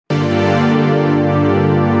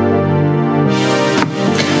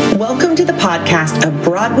Welcome to the podcast of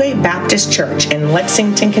Broadway Baptist Church in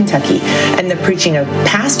Lexington, Kentucky, and the preaching of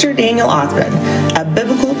Pastor Daniel Ausbun, a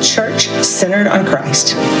biblical church centered on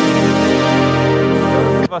Christ.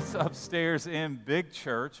 Us upstairs in Big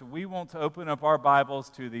Church, we want to open up our Bibles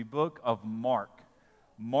to the book of Mark.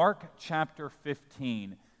 Mark chapter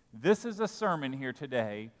 15. This is a sermon here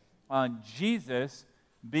today on Jesus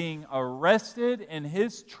being arrested in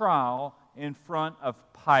his trial in front of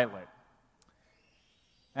Pilate.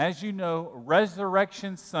 As you know,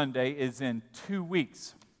 Resurrection Sunday is in 2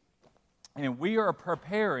 weeks. And we are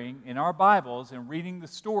preparing in our Bibles and reading the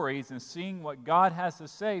stories and seeing what God has to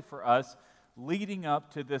say for us leading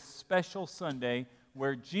up to this special Sunday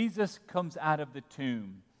where Jesus comes out of the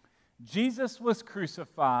tomb. Jesus was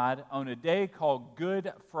crucified on a day called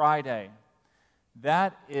Good Friday.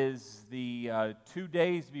 That is the 2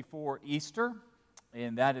 days before Easter,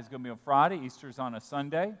 and that is going to be on Friday. Easter's on a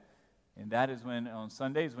Sunday. And that is when, on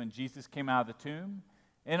Sundays, when Jesus came out of the tomb.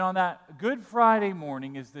 And on that Good Friday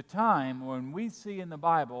morning is the time when we see in the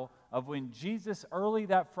Bible of when Jesus, early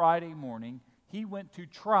that Friday morning, he went to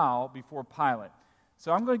trial before Pilate.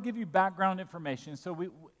 So I'm going to give you background information. So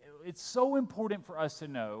it's so important for us to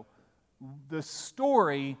know the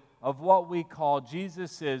story of what we call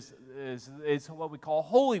Jesus is what we call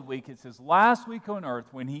Holy Week. It's his last week on earth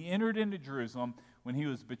when he entered into Jerusalem, when he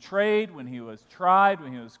was betrayed, when he was tried,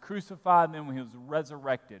 when he was crucified, and then when he was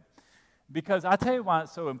resurrected. Because I tell you why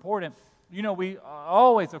it's so important. You know, we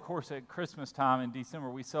always, of course, at Christmas time in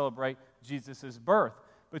December, we celebrate Jesus' birth.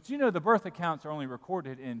 But you know, the birth accounts are only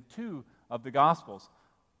recorded in 2 of the Gospels.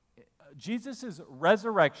 Jesus'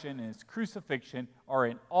 resurrection and his crucifixion are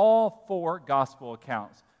in all 4 Gospel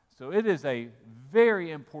accounts. So it is a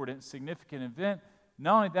very important, significant event.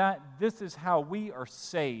 Not only that, this is how we are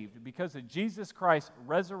saved. Because of Jesus Christ's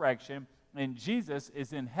resurrection, and Jesus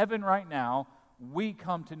is in heaven right now, we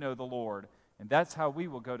come to know the Lord. And that's how we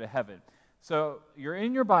will go to heaven. So you're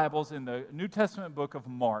in your Bibles in the New Testament book of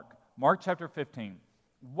Mark, Mark chapter 15.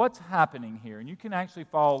 What's happening here? And you can actually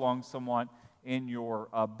follow along somewhat in your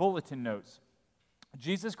bulletin notes.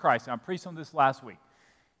 Jesus Christ, and I preached on this last week,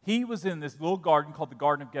 he was in this little garden called the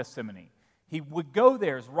Garden of Gethsemane. He would go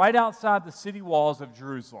there, it's right outside the city walls of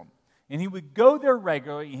Jerusalem. And he would go there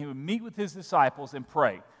regularly, and he would meet with his disciples and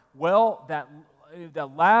pray. Well,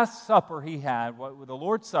 that last supper he had, with the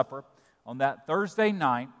Lord's Supper, on that Thursday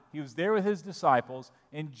night, he was there with his disciples,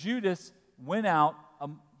 and Judas went out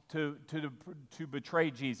to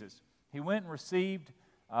betray Jesus. He went and received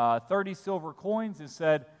 30 silver coins and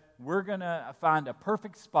said, we're going to find a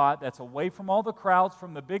perfect spot that's away from all the crowds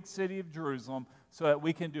from the big city of Jerusalem so that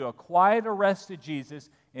we can do a quiet arrest of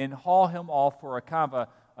Jesus and haul him off for a kind of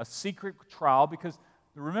a secret trial. Because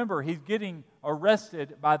remember, he's getting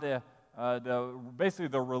arrested by basically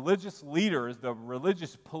the religious leaders, the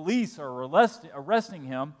religious police are arresting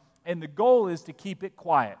him, and the goal is to keep it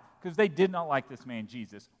quiet because they did not like this man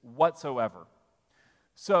Jesus whatsoever.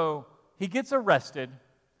 So he gets arrested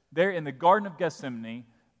there in the Garden of Gethsemane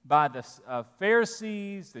by the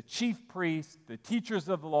Pharisees, the chief priests, the teachers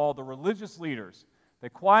of the law, the religious leaders. They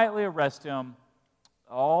quietly arrest him.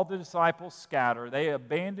 All the disciples scatter. They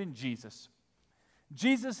abandon Jesus.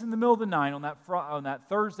 Jesus, in the middle of the night, on that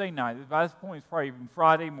Thursday night, by this point it's probably even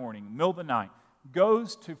Friday morning, middle of the night,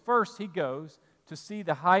 goes to see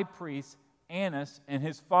the high priest Annas and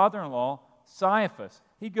his father-in-law Caiaphas.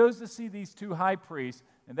 He goes to see these 2 high priests,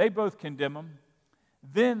 and they both condemn him.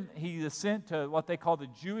 Then he is sent to what they call the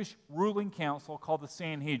Jewish ruling council called the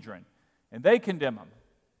Sanhedrin, and they condemn him.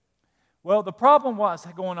 Well, the problem was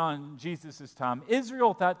going on in Jesus' time. Israel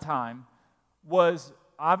at that time was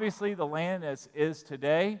obviously the land as is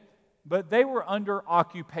today, but they were under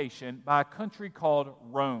occupation by a country called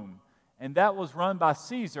Rome, and that was run by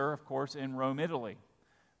Caesar, of course, in Rome, Italy.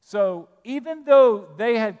 So even though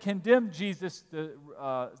they had condemned Jesus, the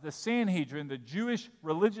Sanhedrin, the Jewish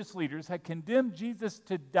religious leaders, had condemned Jesus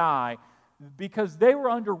to die because they were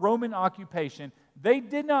under Roman occupation, they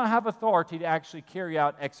did not have authority to actually carry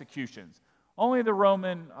out executions. Only the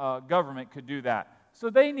Roman government could do that. So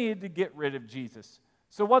they needed to get rid of Jesus.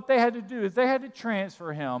 So what they had to do is they had to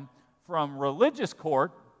transfer him from religious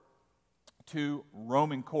court to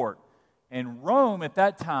Roman court. And Rome at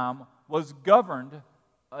that time was governed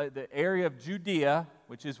the area of Judea,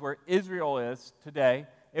 which is where Israel is today.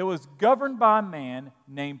 It was governed by a man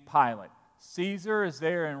named Pilate. Caesar is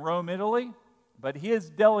there in Rome, Italy, but he has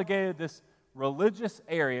delegated this religious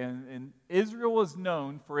area, and Israel is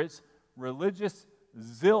known for its religious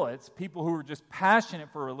zealots, people who were just passionate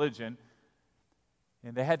for religion,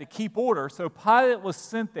 and they had to keep order. So Pilate was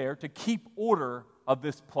sent there to keep order of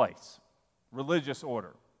this place, religious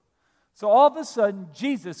order. So all of a sudden,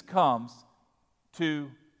 Jesus comes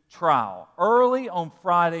to trial early on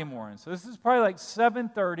Friday morning. So this is probably like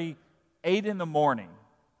 7:30, 8 in the morning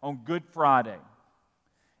on Good Friday.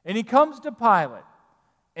 And he comes to Pilate.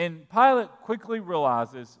 And Pilate quickly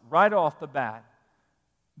realizes right off the bat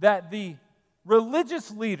that the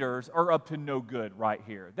religious leaders are up to no good right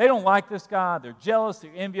here. They don't like this guy. They're jealous.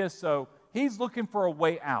 They're envious. So he's looking for a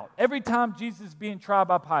way out. Every time Jesus is being tried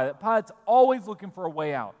by Pilate, Pilate's always looking for a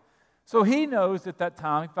way out. So he knows at that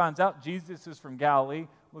time, he finds out Jesus is from Galilee.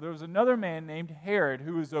 Well, there was another man named Herod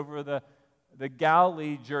who was over the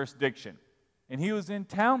Galilee jurisdiction. And he was in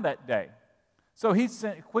town that day. So he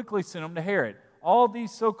quickly sent him to Herod. All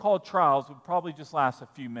these so-called trials would probably just last a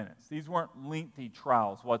few minutes. These weren't lengthy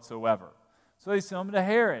trials whatsoever. So they sent him to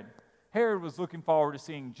Herod. Herod was looking forward to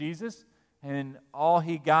seeing Jesus, and all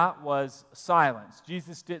he got was silence.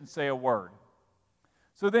 Jesus didn't say a word.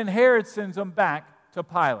 So then Herod sends him back to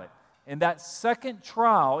Pilate. And that second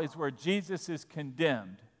trial is where Jesus is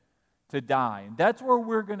condemned to die. And that's where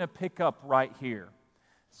we're going to pick up right here.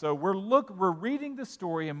 So we're reading the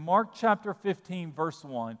story in Mark chapter 15, verse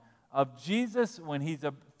 1, of Jesus when he's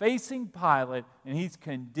facing Pilate and he's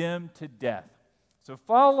condemned to death. So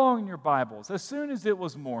follow along in your Bibles. As soon as it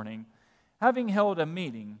was morning, having held a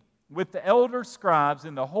meeting with the elder scribes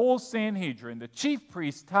and the whole Sanhedrin, the chief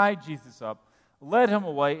priests tied Jesus up, led him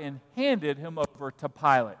away, and handed him over to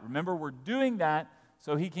Pilate. Remember, we're doing that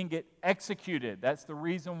so he can get executed. That's the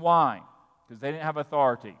reason why, because they didn't have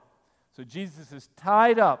authority. So Jesus is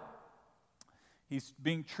tied up. He's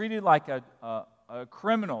being treated like a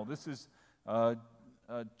criminal. This is a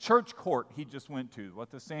church court he just went to,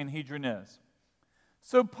 what the Sanhedrin is.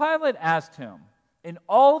 So Pilate asked him, in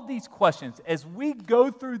all of these questions, as we go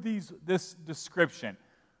through this description,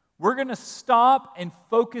 we're going to stop and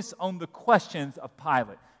focus on the questions of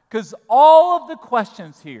Pilate. Because all of the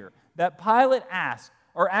questions here that Pilate asked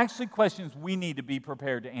are actually questions we need to be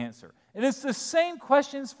prepared to answer. And it's the same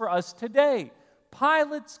questions for us today.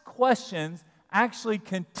 Pilate's questions actually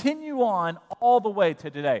continue on all the way to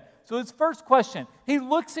today. So his first question, he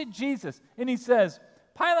looks at Jesus and he says,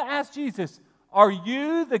 Pilate asked Jesus, "Are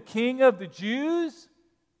you the king of the Jews?"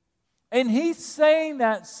 And he's saying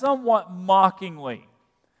that somewhat mockingly.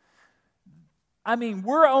 I mean,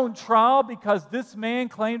 we're on trial because this man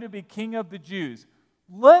claimed to be king of the Jews.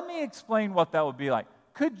 Let me explain what that would be like.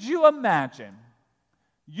 Could you imagine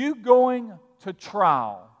you going to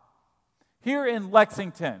trial here in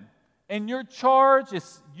Lexington, and your charge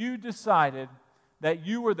is you decided that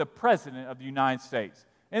you were the president of the United States,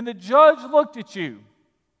 and the judge looked at you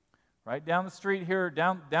right down the street here,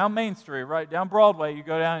 down Main Street, right down Broadway. You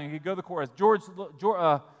go down and you go to the courthouse.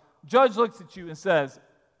 Judge looks at you and says,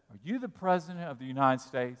 "Are you the president of the United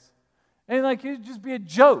States?" And it'd just be a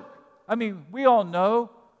joke. I mean, we all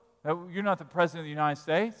know that you're not the president of the United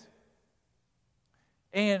States.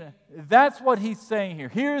 And that's what he's saying here.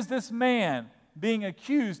 Here's this man being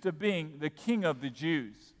accused of being the king of the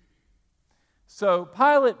Jews. So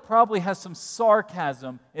Pilate probably has some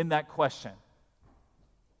sarcasm in that question.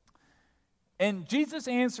 And Jesus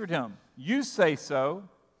answered him, "You say so."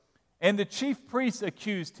 And the chief priests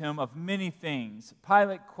accused him of many things.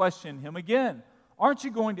 Pilate questioned him again. "Aren't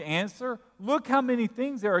you going to answer? Look how many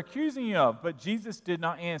things they're accusing you of." But Jesus did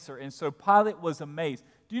not answer. And so Pilate was amazed.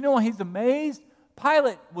 Do you know why he's amazed?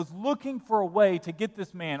 Pilate was looking for a way to get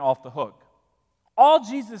this man off the hook.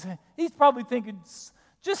 He's probably thinking,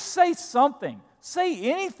 just say something.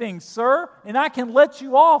 Say anything, sir, and I can let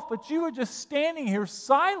you off. But you were just standing here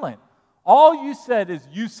silent. All you said is,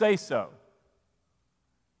 "You say so."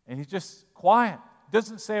 And he's just quiet,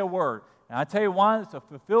 doesn't say a word. And I tell you why, it's a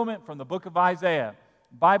fulfillment from the book of Isaiah.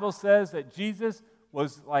 The Bible says that Jesus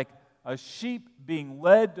was like a sheep being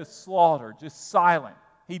led to slaughter, just silent.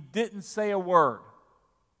 He didn't say a word.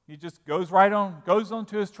 He just goes on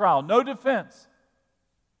to his trial. No defense.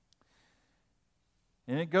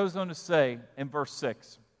 And it goes on to say in verse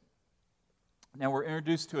 6, now we're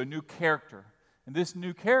introduced to a new character. And this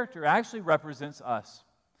new character actually represents us.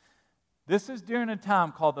 This is during a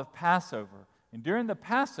time called the Passover. And during the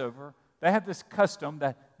Passover, they have this custom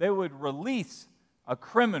that they would release a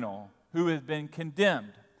criminal who had been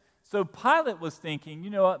condemned. So Pilate was thinking, you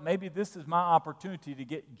know what, maybe this is my opportunity to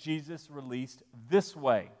get Jesus released this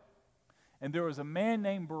way. And there was a man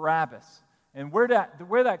named Barabbas. And where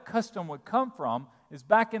that custom would come from is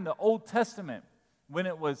back in the Old Testament. When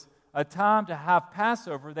it was a time to have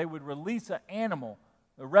Passover, they would release an animal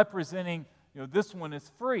representing, this one is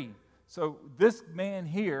free. So this man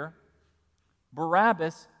here,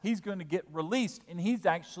 Barabbas, he's going to get released, and he's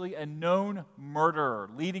actually a known murderer,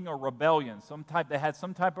 leading a rebellion. They had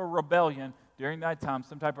some type of rebellion during that time,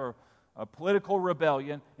 some type of a political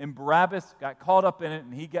rebellion, and Barabbas got caught up in it,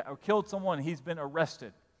 and he killed someone, and he's been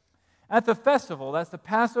arrested. At the festival, that's the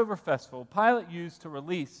Passover festival, Pilate used to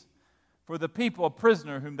release for the people a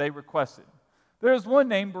prisoner whom they requested. There was one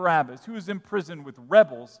named Barabbas who was imprisoned with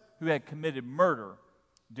rebels who had committed murder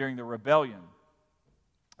during the rebellion.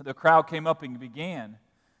 The crowd came up and began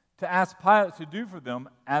to ask Pilate to do for them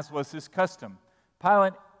as was his custom.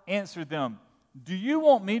 Pilate answered them, "Do you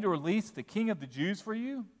want me to release the king of the Jews for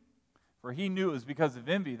you?" For he knew it was because of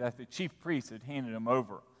envy that the chief priests had handed him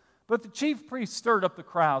over. But the chief priests stirred up the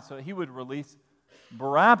crowd so that he would release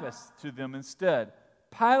Barabbas to them instead.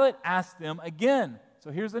 Pilate asked them again.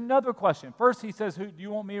 So here's another question. First he says, "Who do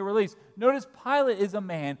you want me to release?" Notice Pilate is a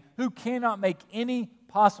man who cannot make any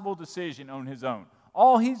possible decision on his own.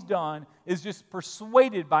 All he's done is just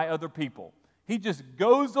persuaded by other people. He just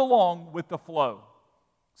goes along with the flow.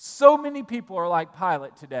 So many people are like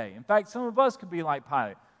Pilate today. In fact, some of us could be like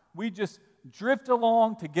Pilate. We just drift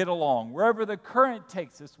along to get along. Wherever the current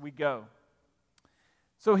takes us, we go.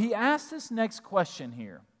 So he asks this next question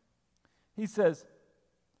here. He says,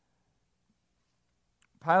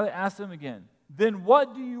 Pilate asks him again, "Then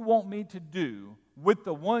what do you want me to do with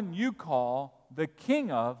the one you call the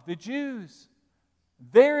King of the Jews?"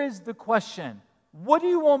 There is the question. What do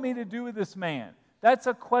you want me to do with this man? That's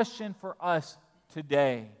a question for us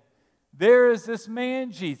today. There is this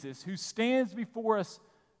man, Jesus, who stands before us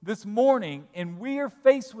this morning, and we are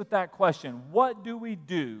faced with that question. What do we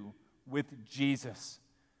do with Jesus?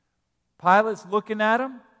 Pilate's looking at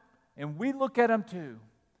him, and we look at him too.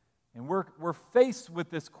 And we're faced with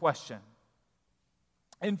this question.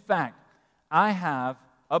 In fact, I have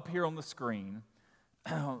up here on the screen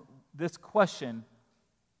this question,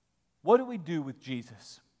 what do we do with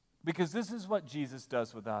Jesus? Because this is what Jesus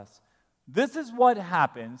does with us. This is what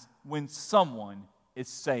happens when someone is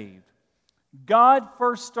saved. God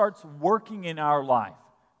first starts working in our life.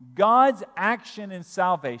 God's action in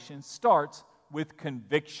salvation starts with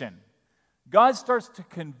conviction. God starts to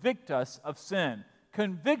convict us of sin.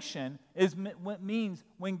 Conviction is what means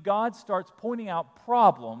when God starts pointing out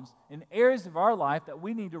problems in areas of our life that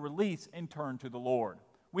we need to release and turn to the Lord.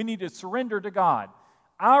 We need to surrender to God.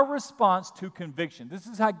 Our response to conviction, this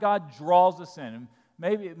is how God draws us in.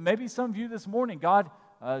 Maybe some of you this morning, God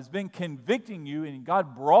has been convicting you and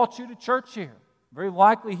God brought you to church here. Very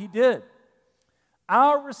likely He did.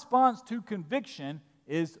 Our response to conviction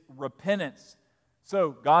is repentance.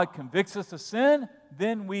 So God convicts us of sin,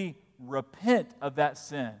 then we repent of that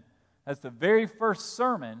sin. That's the very first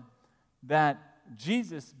sermon that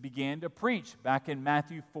Jesus began to preach back in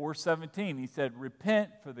Matthew 4:17. He said, "Repent,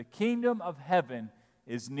 for the kingdom of heaven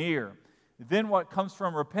is near." Then what comes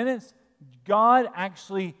from repentance? God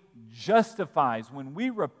actually justifies. When we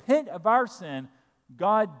repent of our sin,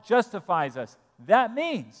 God justifies us. That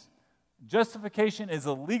means justification is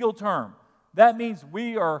a legal term. That means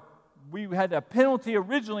we had a penalty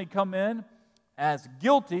originally come in as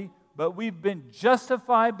guilty, but we've been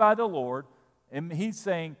justified by the Lord, and He's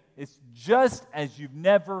saying it's just as you've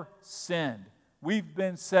never sinned. We've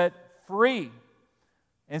been set free.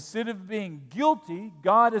 Instead of being guilty,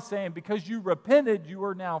 God is saying because you repented, you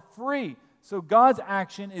are now free. So God's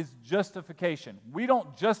action is justification. We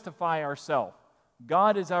don't justify ourselves.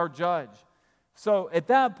 God is our judge. So at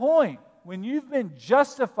that point, when you've been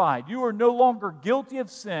justified, you are no longer guilty of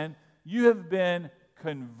sin, you have been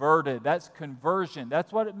converted. That's conversion.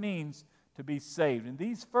 That's what it means to be saved. And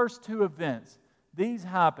these first two events, these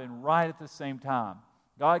happen right at the same time.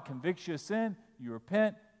 God convicts you of sin, you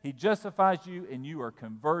repent, He justifies you, and you are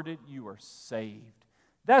converted, you are saved.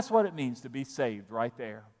 That's what it means to be saved right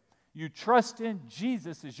there. You trust in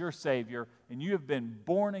Jesus as your Savior, and you have been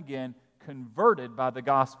born again, converted by the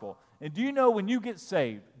gospel. And do you know when you get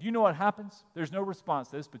saved, do you know what happens? There's no response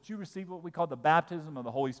to this, but you receive what we call the baptism of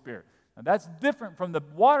the Holy Spirit. Now that's different from the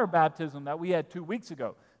water baptism that we had 2 weeks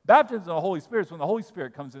ago. Baptism of the Holy Spirit is when the Holy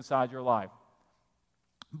Spirit comes inside your life.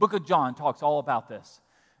 The book of John talks all about this.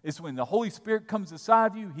 It's when the Holy Spirit comes inside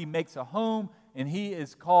of you, He makes a home, and He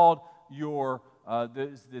is called your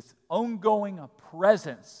this ongoing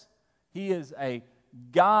presence. He is a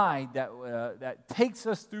guide that takes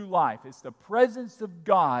us through life. It's the presence of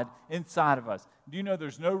God inside of us. Do you know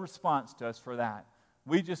there's no response to us for that?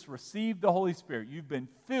 We just received the Holy Spirit. You've been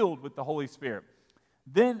filled with the Holy Spirit.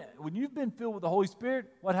 Then, when you've been filled with the Holy Spirit,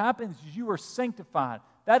 what happens is you are sanctified.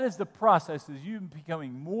 That is the process of you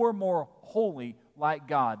becoming more and more holy like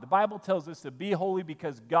God. The Bible tells us to be holy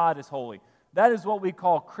because God is holy. That is what we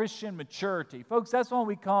call Christian maturity. Folks, that's why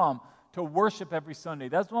we come to worship every Sunday.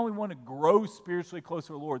 That's why we want to grow spiritually closer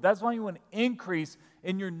to the Lord. That's why you want to increase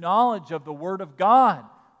in your knowledge of the Word of God,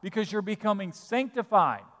 because you're becoming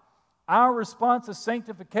sanctified. Our response to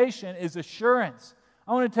sanctification is assurance.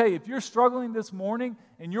 I want to tell you, if you're struggling this morning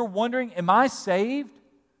and you're wondering, am I saved?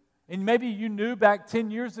 And maybe you knew back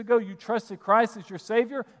 10 years ago you trusted Christ as your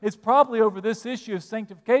Savior, it's probably over this issue of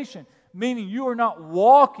sanctification, meaning you are not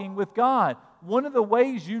walking with God. One of the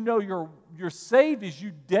ways you know you're saved is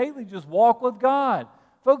you daily just walk with God.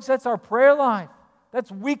 Folks, that's our prayer life.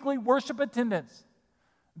 That's weekly worship attendance.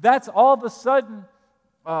 That's all of a sudden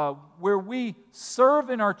where we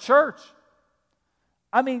serve in our church.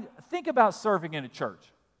 I mean, think about serving in a church.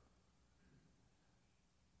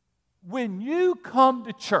 When you come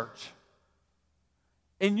to church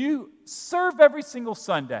and you serve every single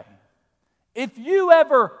Sunday, if you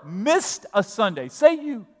ever missed a Sunday, say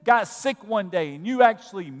you got sick one day and you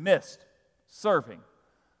actually missed serving,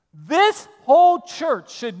 this whole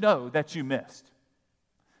church should know that you missed.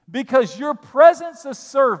 Because your presence of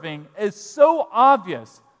serving is so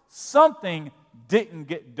obvious, something didn't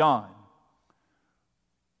get done.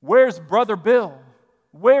 Where's Brother Bill?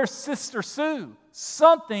 Where's Sister Sue?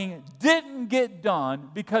 Something didn't get done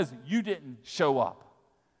because you didn't show up.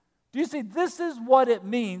 Do you see? This is what it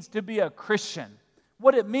means to be a Christian,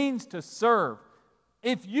 what it means to serve.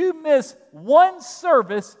 If you miss one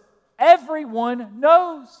service, everyone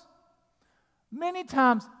knows. Many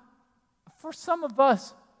times, for some of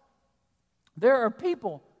us, there are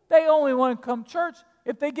people, they only want to come to church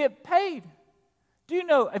if they get paid. Do you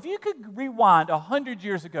know, if you could rewind 100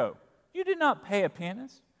 years ago, you did not pay a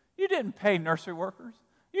pianist. You didn't pay nursery workers.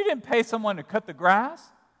 You didn't pay someone to cut the grass.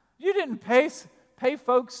 You didn't pay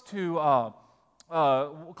folks to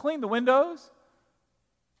clean the windows.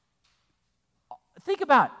 Think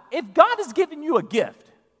about it. If God has given you a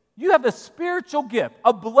gift, you have a spiritual gift,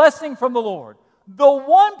 a blessing from the Lord, the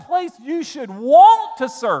one place you should want to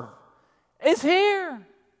serve is here.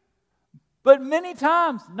 But many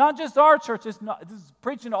times, not just our church, this is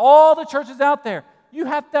preaching to all the churches out there, you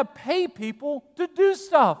have to pay people to do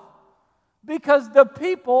stuff because the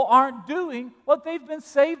people aren't doing what they've been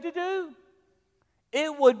saved to do.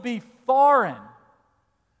 It would be foreign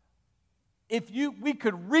if we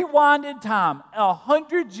could rewind in time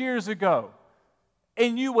 100 years ago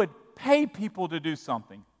and you would pay people to do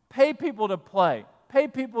something, pay people to play, pay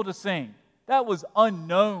people to sing. That was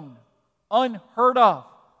unknown, unheard of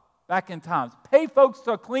back in times. Pay folks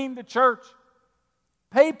to clean the church.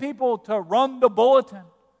 Pay people to run the bulletin.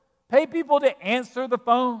 Pay people to answer the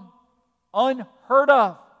phone. Unheard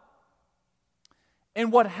of.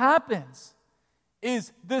 And what happens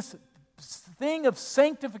is this thing of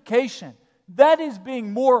sanctification, that is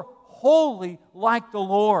being more holy like the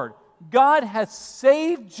Lord. God has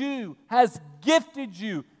saved you, has gifted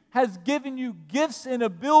you, has given you gifts and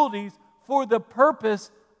abilities for the purpose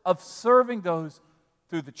of serving those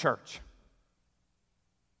through the church.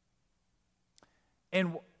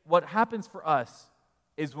 And what happens for us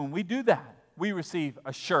is when we do that, we receive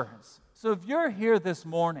assurance. So if you're here this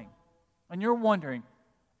morning and you're wondering,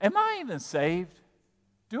 am I even saved?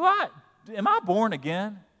 Am I born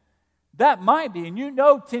again? That might be, and you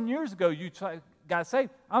know 10 years ago you got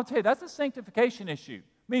saved. I'll tell you, that's a sanctification issue.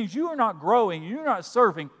 It means you are not growing, you're not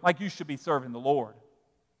serving like you should be serving the Lord.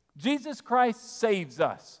 Jesus Christ saves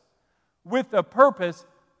us with the purpose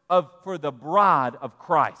for the bride of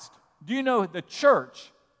Christ. Do you know the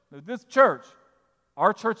church, this church,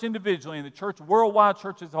 our church individually and the church, worldwide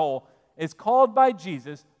church as a whole, is called by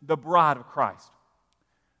Jesus the bride of Christ?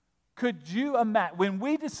 Could you imagine, when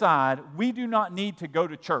we decide we do not need to go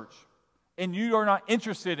to church, and you are not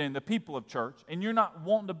interested in the people of church, and you're not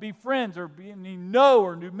wanting to be friends or be any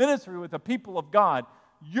or do ministry with the people of God,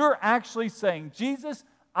 you're actually saying, Jesus,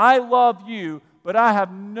 I love you, but I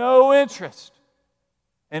have no interest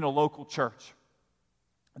in a local church.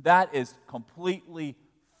 That is completely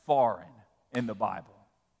foreign in the Bible.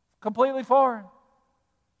 Completely foreign.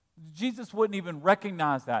 Jesus wouldn't even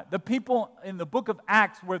recognize that. The people in the book of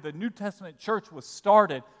Acts where the New Testament church was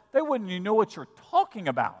started, they wouldn't even know what you're talking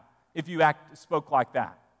about if you spoke like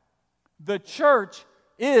that. The church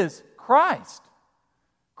is Christ.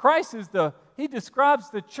 He describes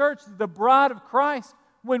the church as the bride of Christ.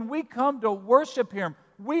 When we come to worship Him,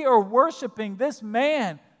 we are worshiping this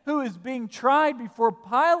man who is being tried before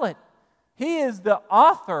Pilate. He is the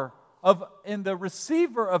author and the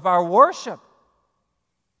receiver of our worship.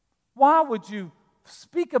 Why would you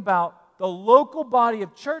speak about the local body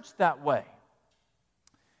of church that way?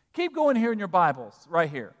 Keep going here in your Bibles, right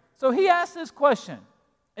here. So he asked this question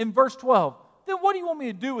in verse 12. Then what do you want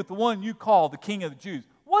me to do with the one you call the King of the Jews?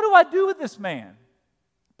 What do I do with this man?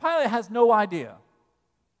 Pilate has no idea.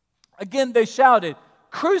 Again, they shouted,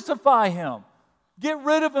 crucify him. Get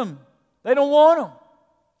rid of him. They don't want him.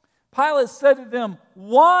 Pilate said to them,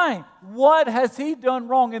 "Why? What has he done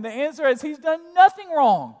wrong?" And the answer is, he's done nothing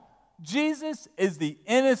wrong. Jesus is the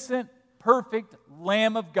innocent, perfect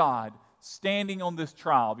Lamb of God standing on this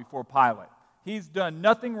trial before Pilate. He's done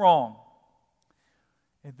nothing wrong.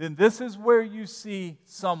 And then this is where you see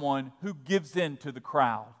someone who gives in to the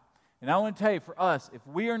crowd. And I want to tell you, for us, if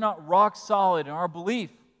we are not rock solid in our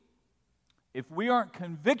belief, if we aren't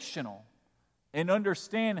convictional and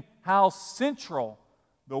understand how central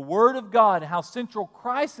the Word of God, how central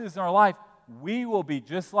Christ is in our life, we will be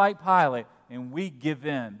just like Pilate and we give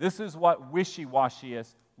in. This is what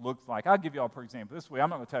wishy-washy-ness looks like. I'll give you all for example. This week, I'm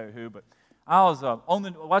not going to tell you who, but I was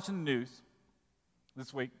watching the news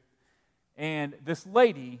this week, and this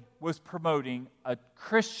lady was promoting a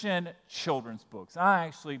Christian children's books. I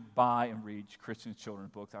actually buy and read Christian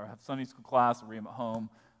children's books. I have Sunday school class, I read them at home.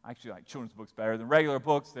 I actually like children's books better than regular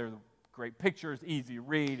books. They're great pictures, easy to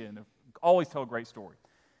read, and they always tell a great story.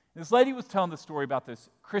 And this lady was telling the story about this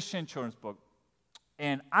Christian children's book,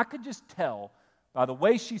 and I could just tell by the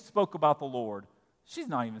way she spoke about the Lord, she's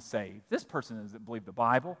not even saved. This person doesn't believe the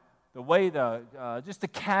Bible. The way just the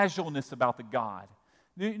casualness about the God.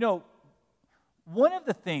 You know, one of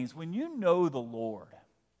the things, when you know the Lord,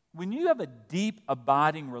 when you have a deep,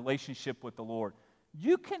 abiding relationship with the Lord,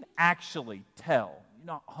 you can actually tell,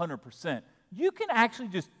 not 100%, you can actually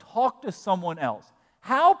just talk to someone else.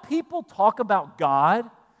 How people talk about God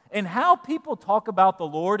and how people talk about the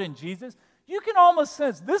Lord and Jesus, you can almost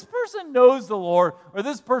sense this person knows the Lord or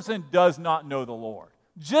this person does not know the Lord.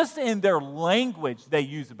 Just in their language they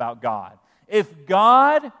use about God. If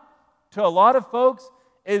God, to a lot of folks,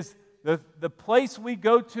 is the place we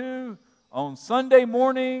go to on Sunday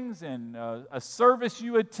mornings and a service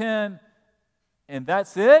you attend, and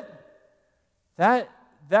that's it,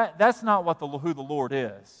 that's not who the Lord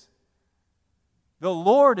is. The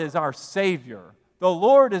Lord is our Savior. The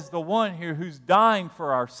Lord is the one here who's dying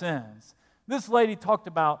for our sins. This lady talked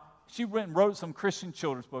about, she went and wrote some Christian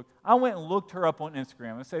children's book. I went and looked her up on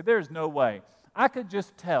Instagram and said, there's no way. I could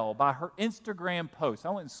just tell by her Instagram posts. I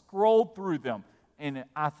went and scrolled through them, and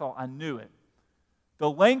I thought I knew it. The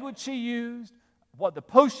language she used, what the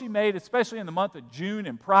post she made, especially in the month of June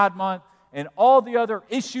and Pride Month, and all the other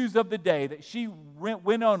issues of the day that she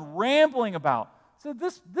went on rambling about. So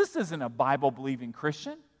this isn't a Bible-believing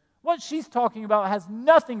Christian. What she's talking about has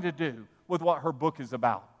nothing to do with what her book is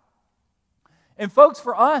about. And folks,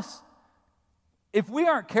 for us, if we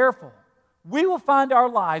aren't careful, we will find our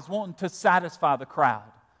lives wanting to satisfy the crowd.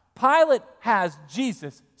 Pilate has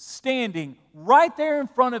Jesus standing right there in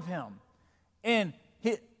front of him. And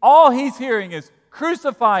all he's hearing is,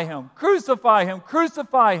 crucify him, crucify him,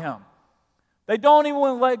 crucify him. They don't even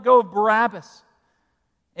want to let go of Barabbas.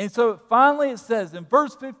 And so finally it says in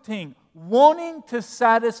verse 15, wanting to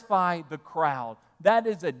satisfy the crowd. That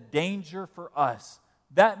is a danger for us.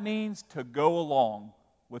 That means to go along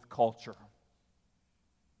with culture,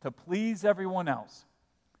 to please everyone else.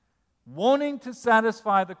 Wanting to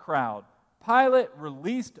satisfy the crowd, Pilate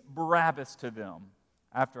released Barabbas to them.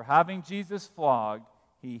 After having Jesus flogged,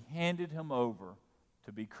 he handed him over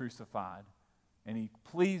to be crucified, and he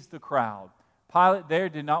pleased the crowd. Pilate there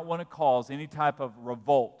did not want to cause any type of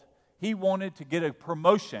revolt. He wanted to get a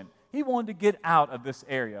promotion. He wanted to get out of this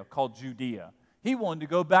area called Judea. He wanted to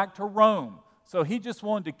go back to Rome. So he just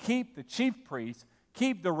wanted to keep the chief priests,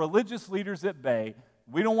 keep the religious leaders at bay.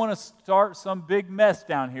 We don't want to start some big mess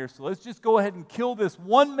down here, so let's just go ahead and kill this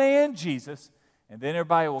one man, Jesus, and then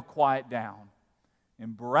everybody will quiet down.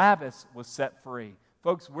 And Barabbas was set free.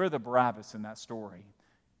 Folks, we're the Barabbas in that story.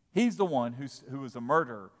 He's the one who was a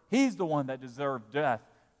murderer. He's the one that deserved death.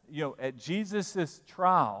 You know, at Jesus'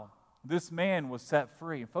 trial, this man was set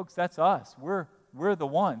free. And folks, that's us. We're the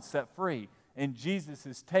ones set free. And Jesus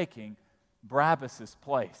is taking Barabbas'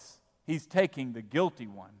 place. He's taking the guilty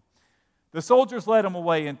one. The soldiers led him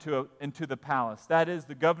away into the palace. That is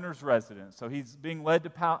the governor's residence. So he's being led to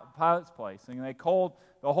Pilate's place. And they called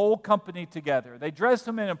the whole company together. They dressed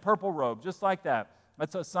him in a purple robe, just like that.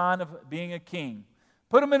 That's a sign of being a king.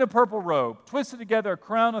 Put him in a purple robe, twisted together a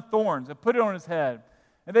crown of thorns, and put it on his head.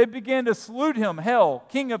 And they began to salute him, Hail,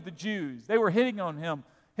 King of the Jews. They were hitting him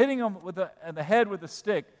with the head with a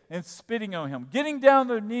stick and spitting on him. Getting down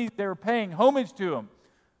to their knees, they were paying homage to him.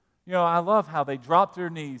 You know, I love how they dropped their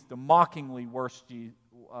knees to mockingly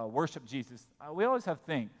worship Jesus. We always have to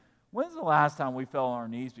think, when's the last time we fell on our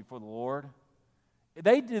knees before the Lord?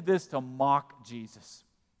 They did this to mock Jesus.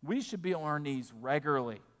 We should be on our knees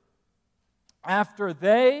regularly. After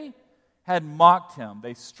they had mocked him,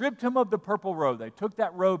 they stripped him of the purple robe. They took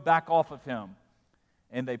that robe back off of him,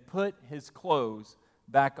 and they put his clothes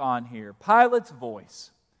back on here. Pilate's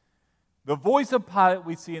voice The voice of Pilate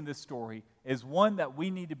we see in this story is one that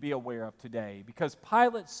we need to be aware of today because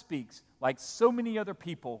Pilate speaks like so many other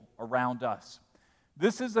people around us.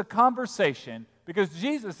 This is a conversation because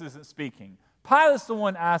Jesus isn't speaking. Pilate's the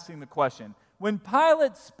one asking the question. When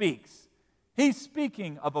Pilate speaks, he's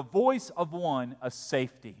speaking of a voice of one, a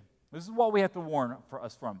safety. This is what we have to warn for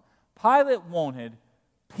us from. Pilate wanted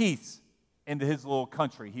peace into his little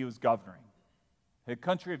country he was governing, the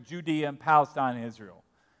country of Judea and Palestine and Israel.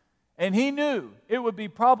 And he knew it would be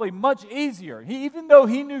probably much easier. Even though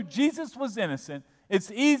he knew Jesus was innocent, it's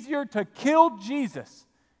easier to kill Jesus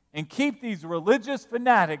and keep these religious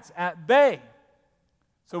fanatics at bay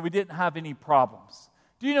so we didn't have any problems.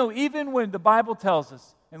 Do you know, even when the Bible tells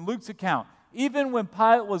us in Luke's account, even when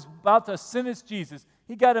Pilate was about to sentence Jesus,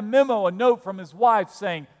 he got a memo, a note from his wife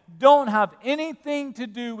saying, don't have anything to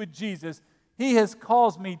do with Jesus. He has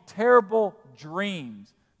caused me terrible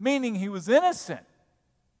dreams, meaning he was innocent.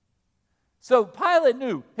 So Pilate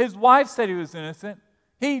knew. His wife said he was innocent.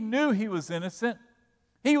 He knew he was innocent.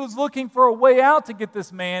 He was looking for a way out to get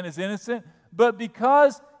this man as innocent, but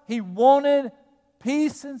because he wanted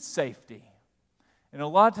peace and safety. And a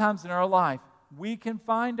lot of times in our life, we can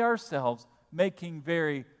find ourselves making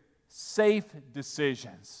very safe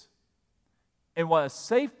decisions. And what a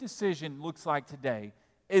safe decision looks like today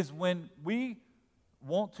is when we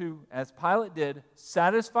want to, as Pilate did,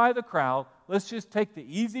 satisfy the crowd. Let's just take the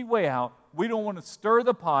easy way out. We don't want to stir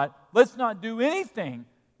the pot. Let's not do anything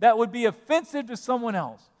that would be offensive to someone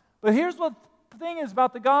else. But here's what the thing is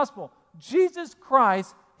about the gospel. Jesus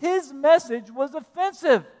Christ, his message was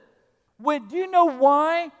offensive. Do you know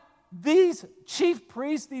why these chief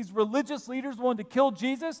priests, these religious leaders wanted to kill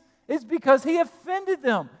Jesus? It's because he offended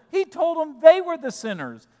them. He told them they were the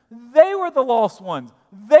sinners. They were the lost ones.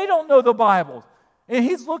 They don't know the Bible. And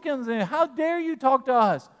he's looking and saying, how dare you talk to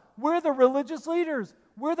us? We're the religious leaders.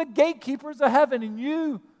 We're the gatekeepers of heaven. And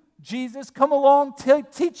you, Jesus, come along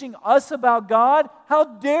teaching us about God? How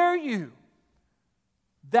dare you?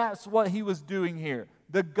 That's what he was doing here.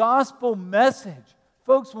 The gospel message.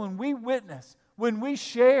 Folks, when we witness, when we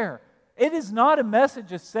share, it is not a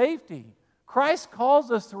message of safety. Christ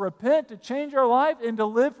calls us to repent, to change our life, and to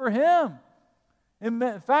live for him. In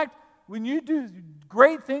fact, when you do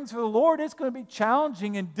great things for the Lord, it's going to be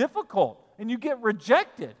challenging and difficult, and you get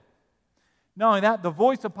rejected. Not only that, the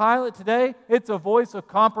voice of Pilate today, it's a voice of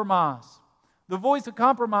compromise. The voice of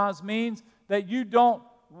compromise means that you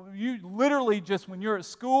literally just, when you're at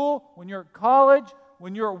school, when you're at college,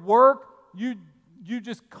 when you're at work, you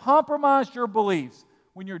just compromise your beliefs.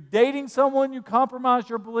 When you're dating someone, you compromise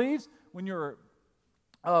your beliefs. When you're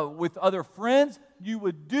with other friends, you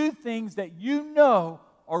would do things that you know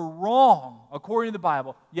are wrong according to the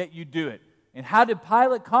Bible, yet you do it. And how did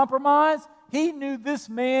Pilate compromise? He knew this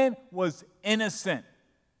man was innocent,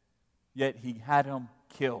 yet he had him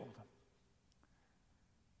killed.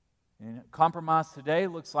 And compromise today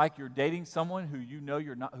looks like you're dating someone who you know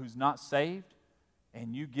who's not saved,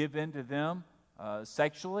 and you give in to them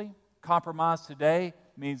sexually. Compromise today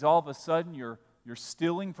means all of a sudden you're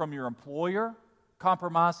stealing from your employer.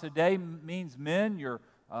 Compromise today means men, you're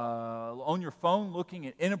on your phone looking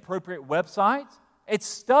at inappropriate websites. It's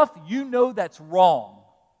stuff you know that's wrong.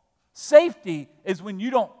 Safety is when you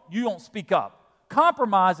don't speak up.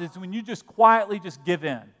 Compromise is when you just quietly just give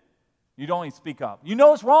in. You don't even speak up. You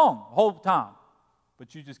know it's wrong the whole time,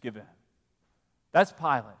 but you just give in. That's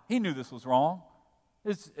Pilate. He knew this was wrong.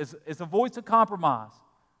 It's a voice of compromise.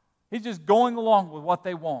 He's just going along with what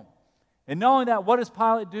they want. And not only that, what does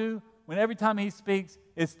Pilate do? When every time he speaks,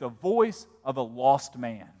 it's the voice of a lost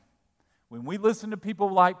man. When we listen to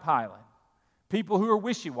people like Pilate, people who are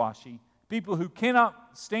wishy-washy, people who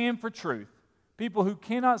cannot stand for truth, people who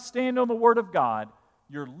cannot stand on the Word of God,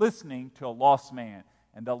 you're listening to a lost man.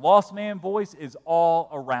 And the lost man voice is all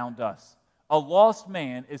around us. A lost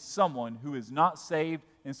man is someone who is not saved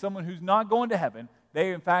and someone who's not going to heaven.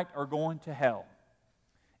 They, in fact, are going to hell.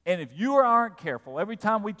 And if you aren't careful, every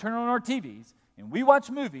time we turn on our TVs and we watch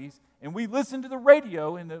movies and we listen to the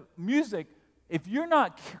radio and the music, if you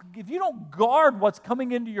don't guard what's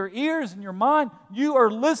coming into your ears and your mind, you are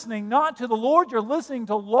listening not to the Lord, you're listening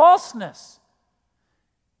to lostness.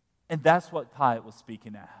 And that's what Pilate was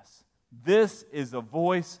speaking as. This is the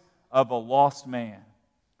voice of a lost man.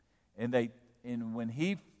 And when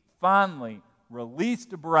he finally released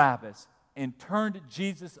Barabbas and turned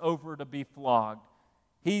Jesus over to be flogged,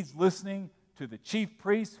 he's listening to the chief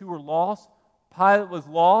priests who were lost. Pilate was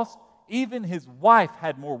lost. Even his wife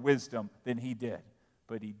had more wisdom than he did.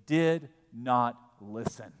 But he did not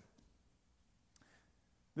listen.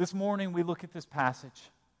 This morning we look at this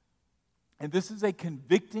passage. And this is a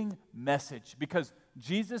convicting message because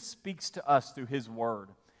Jesus speaks to us through his word.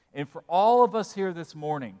 And for all of us here this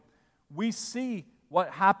morning, we see what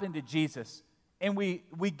happened to Jesus. And we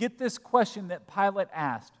get this question that Pilate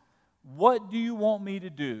asked, what do you want me to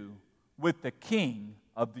do with the King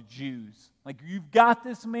of the Jews? Like, you've got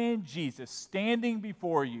this man Jesus standing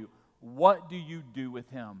before you. What do you do with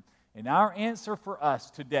him? And our answer for us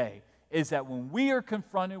today is that when we are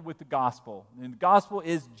confronted with the gospel, and the gospel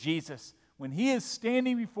is Jesus, when he is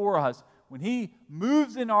standing before us, when he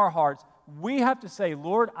moves in our hearts, we have to say,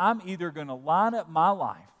 Lord, I'm either going to line up my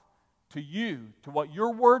life to you, to what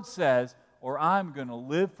your word says, or I'm going to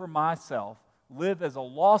live for myself, live as a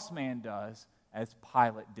lost man does, as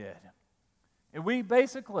Pilate did. And we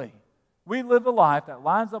live a life that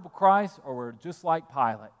lines up with Christ, or we're just like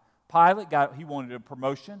Pilate. He wanted a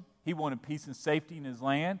promotion. He wanted peace and safety in his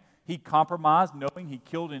land. He compromised, knowing he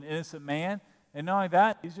killed an innocent man. And not only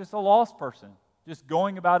that, he's just a lost person, just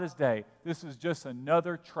going about his day. This is just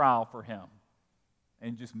another trial for him.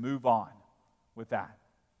 And just move on with that.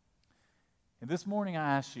 And this morning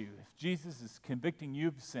I ask you, if Jesus is convicting you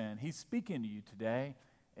of sin, he's speaking to you today,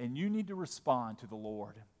 and you need to respond to the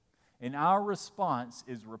Lord. And our response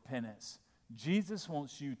is repentance. Jesus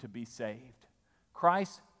wants you to be saved.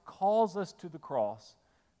 Christ calls us to the cross.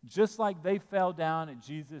 Just like they fell down at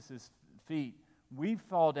Jesus' feet, we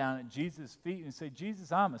fall down at Jesus' feet and say,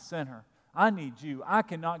 Jesus, I'm a sinner. I need you. I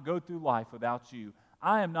cannot go through life without you.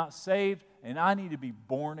 I am not saved, and I need to be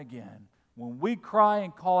born again. When we cry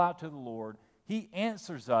and call out to the Lord, he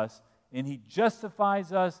answers us, and he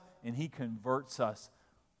justifies us, and he converts us.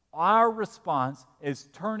 Our response is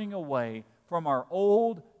turning away from our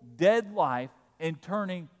old, dead life and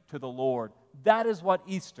turning to the Lord. That is what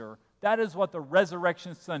Easter, that is what the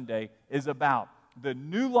Resurrection Sunday is about. The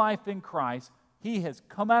new life in Christ. He has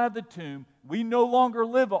come out of the tomb. We no longer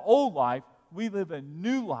live an old life. We live a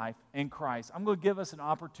new life in Christ. I'm going to give us an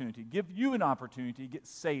opportunity, give you an opportunity to get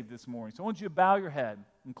saved this morning. So I want you to bow your head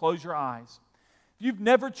and close your eyes. If you've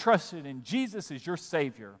never trusted in Jesus as your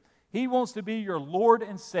Savior, he wants to be your Lord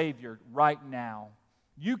and Savior right now.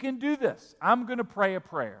 You can do this. I'm going to pray a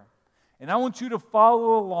prayer, and I want you to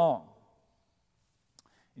follow along.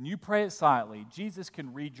 And you pray it silently. Jesus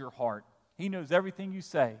can read your heart. He knows everything you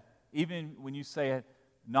say, even when you say it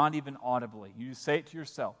not even audibly. You say it to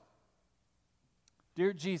yourself.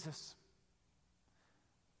 Dear Jesus,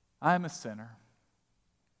 I am a sinner.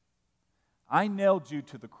 I nailed you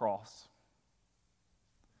to the cross.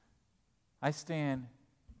 I stand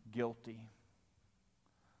guilty.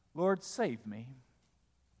 Lord, save me.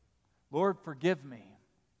 Lord, forgive me.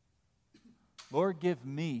 Lord, give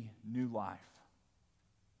me new life.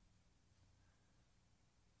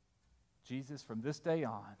 Jesus, from this day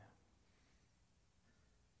on,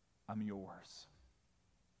 I'm yours.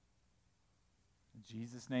 In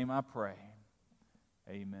Jesus' name I pray.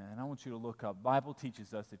 Amen. I want you to look up. The Bible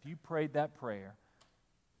teaches us if you prayed that prayer,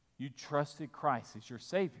 you trusted Christ as your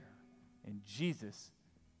Savior, and Jesus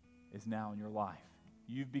is now in your life.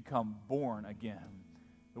 You've become born again.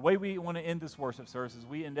 The way we want to end this worship service is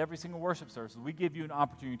we end every single worship service. We give you an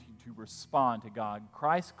opportunity to respond to God.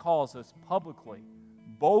 Christ calls us publicly,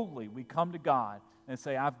 boldly. We come to God and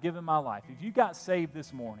say, I've given my life. If you got saved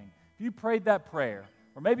this morning, if you prayed that prayer,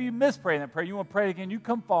 or maybe you misprayed that prayer, you want to pray it again, you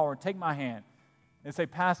come forward, take my hand, and say,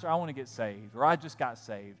 Pastor, I want to get saved, or I just got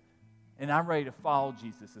saved, and I'm ready to follow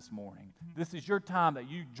Jesus this morning. This is your time that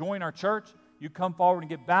you join our church, you come forward and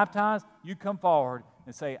get baptized, you come forward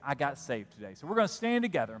and say, I got saved today. So we're going to stand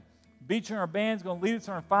together. Beach and our band's going to lead us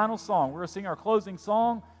in our final song. We're going to sing our closing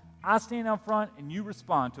song. I stand out front, and you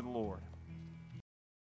respond to the Lord.